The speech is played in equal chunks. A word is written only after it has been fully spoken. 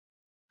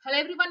Hello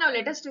everyone, now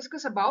let us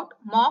discuss about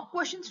mock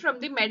questions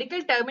from the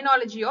medical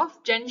terminology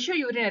of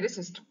genitourinary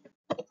system.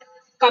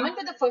 Coming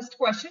to the first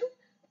question,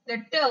 the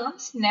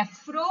terms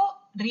nephro,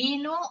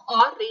 reno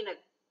or renal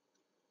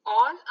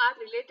all are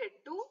related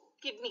to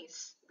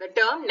kidneys. The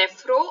term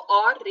nephro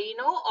or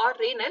reno or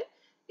renal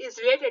is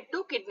related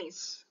to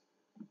kidneys.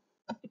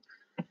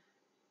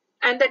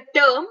 And the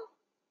term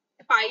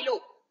pylo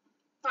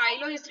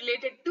is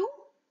related to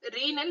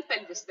renal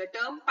pelvis. The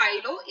term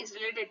pylo is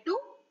related to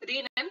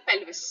renal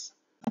pelvis.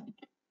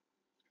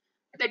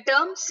 The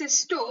term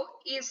cysto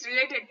is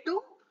related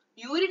to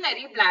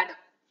urinary bladder.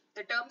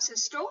 The term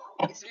cysto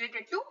is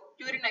related to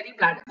urinary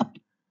bladder.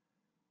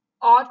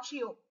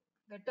 Orchio.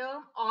 The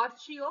term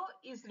orchio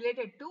is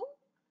related to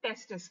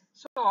testis.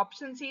 So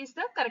option C is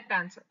the correct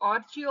answer.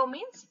 Orchio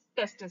means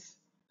testis.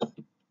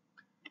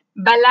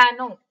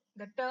 Balano.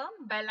 The term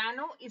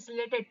balano is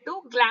related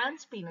to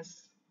glans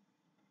penis.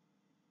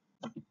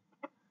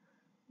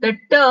 The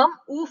term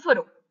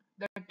oophouro.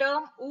 The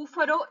term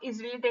oophouro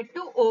is related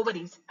to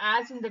ovaries,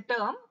 as in the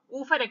term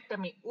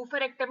oophorectomy.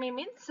 Oophorectomy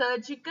means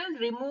surgical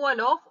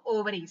removal of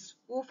ovaries.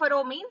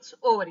 Oophouro means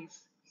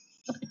ovaries.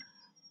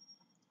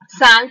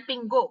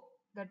 Salpingo.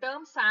 The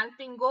term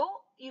salpingo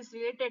is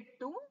related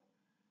to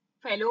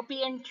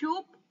fallopian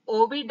tube,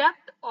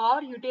 oviduct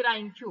or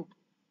uterine tube.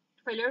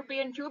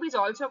 Fallopian tube is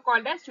also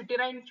called as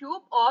uterine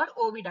tube or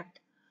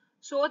oviduct.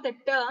 So the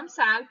term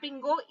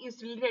salpingo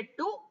is related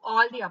to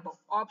all the above.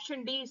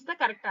 Option D is the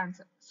correct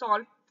answer.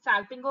 So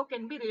salpingo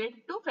can be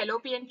related to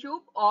fallopian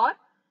tube or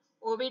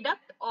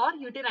oviduct or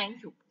uterine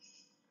tube.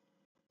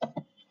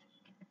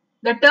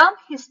 The term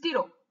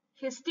hystero.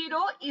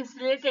 Hystero is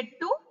related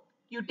to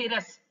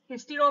uterus.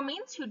 Hystero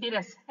means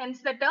uterus.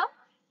 Hence the term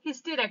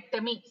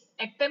hysterectomy.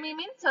 Ectomy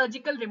means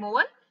surgical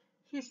removal.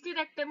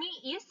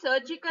 Hysterectomy is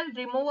surgical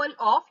removal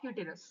of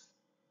uterus.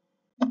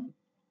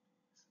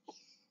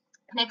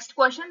 Next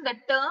question, the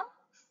term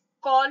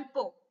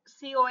colpo,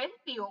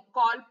 C-O-L-P-O,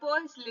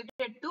 colpo is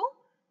related to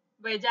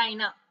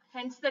vagina.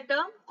 Hence the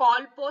term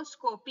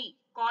colposcopy.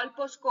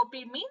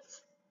 Colposcopy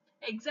means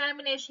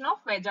examination of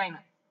vagina.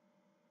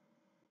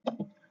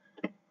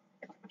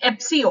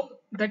 Epsio,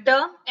 the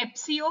term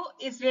epsio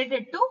is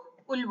related to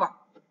vulva.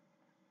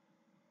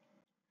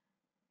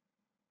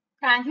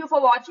 Thank you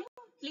for watching.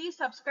 Please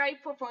subscribe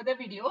for further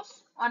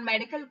videos on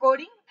medical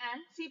coding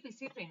and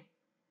CPC training.